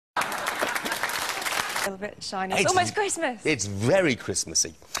A little bit shiny. It's almost Christmas. It's very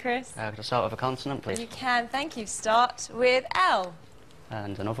Christmassy. Chris? Could I start with a consonant, please? You can, thank you. Start with L.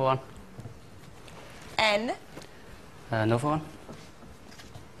 And another one. N. Another one.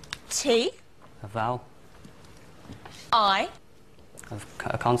 T. A vowel. I.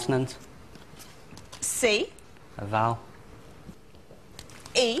 A consonant. C. A vowel.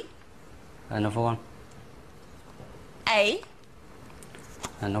 E. Another one. A.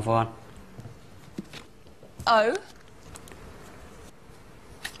 Another one. O.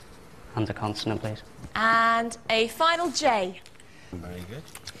 And a consonant, please. And a final J. Very good.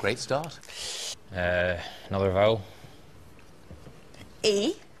 Great start. Another vowel.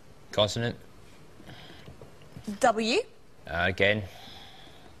 E. Consonant. W. Again.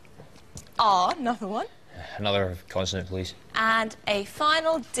 R. Another one. Another consonant, please. And a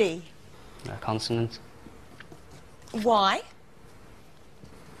final D. A consonant. Y.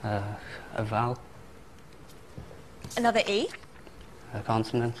 A vowel. Another E. A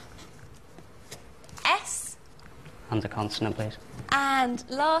consonant. S. And a consonant, please. And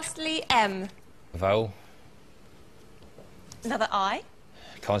lastly, M. Vowel. Another I.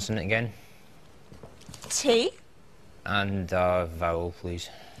 Consonant again. T. And vowel, please.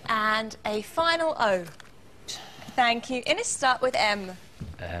 And a final O. Thank you. Innes, start with M.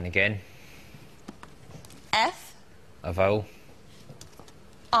 And again. F. A vowel.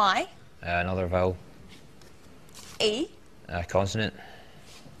 I. Another vowel. E. A consonant.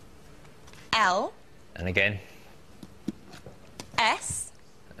 L. And again. S.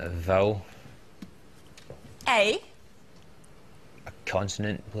 A vowel. A. A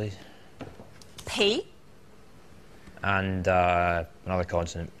consonant, please. P. And another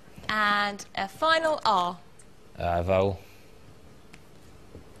consonant. And a final R. A vowel.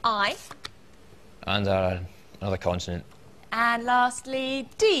 I. And another consonant. And lastly,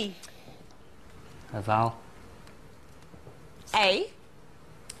 D. A vowel. A.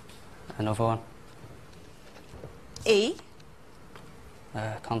 Another one. E.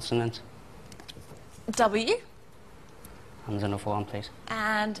 A consonant. W. And another one, please.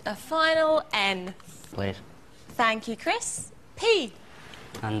 And a final N. Please. Thank you, Chris. P.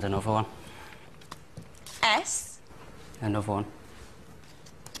 And another one. S. Another one.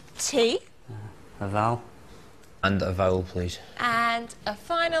 T. A vowel. And a vowel, please. And a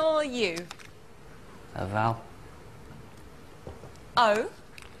final U. A vowel. O.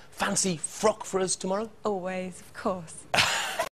 Fancy frock for us tomorrow? Always, of course.